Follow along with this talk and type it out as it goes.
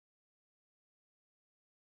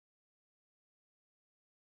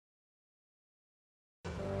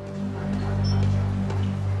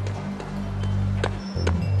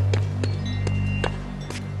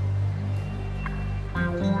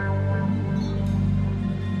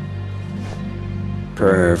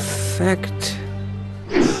Perfect.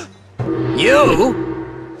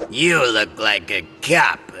 You look like a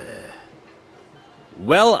cop.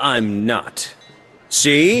 Well, I'm not.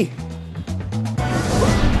 See?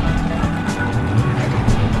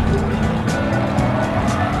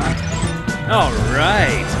 All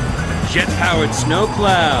right. Jet-powered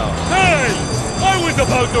snowplow. Hey! I was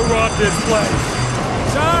about to rob this place!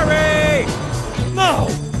 Sorry! No!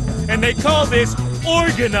 And they call this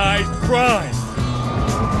organized crime!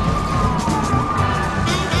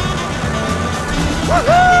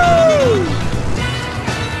 Woohoo!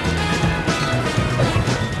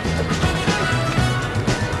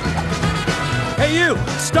 Hey, you!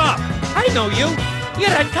 Stop! I know you! You're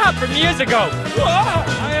that cop from years ago! Whoa!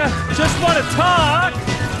 I just want to talk!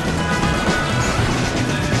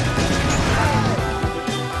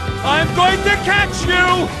 I'm going to catch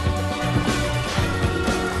you!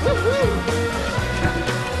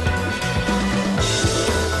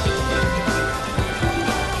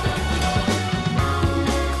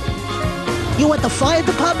 You at the fire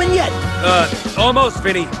department yet? Almost,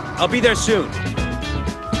 Vinny. I'll be there soon.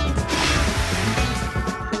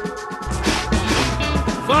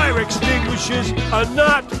 Fire extinguishers are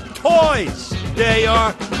not toys! They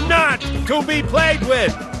are not to be played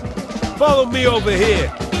with! Follow me over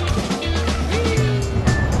here.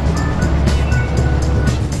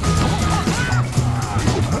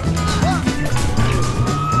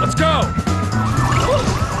 Let's go!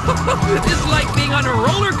 This is like being on a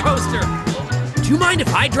roller coaster. Do you mind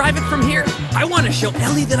if I drive it from here? I want to show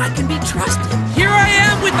Ellie that I can be trusted. Here I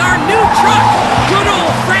am with our new truck! Good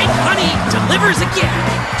old Frank Honey delivers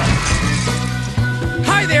again!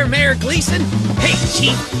 Hi there, Mayor Gleason. Hey,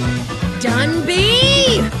 Chief.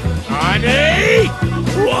 Dunby! Honey!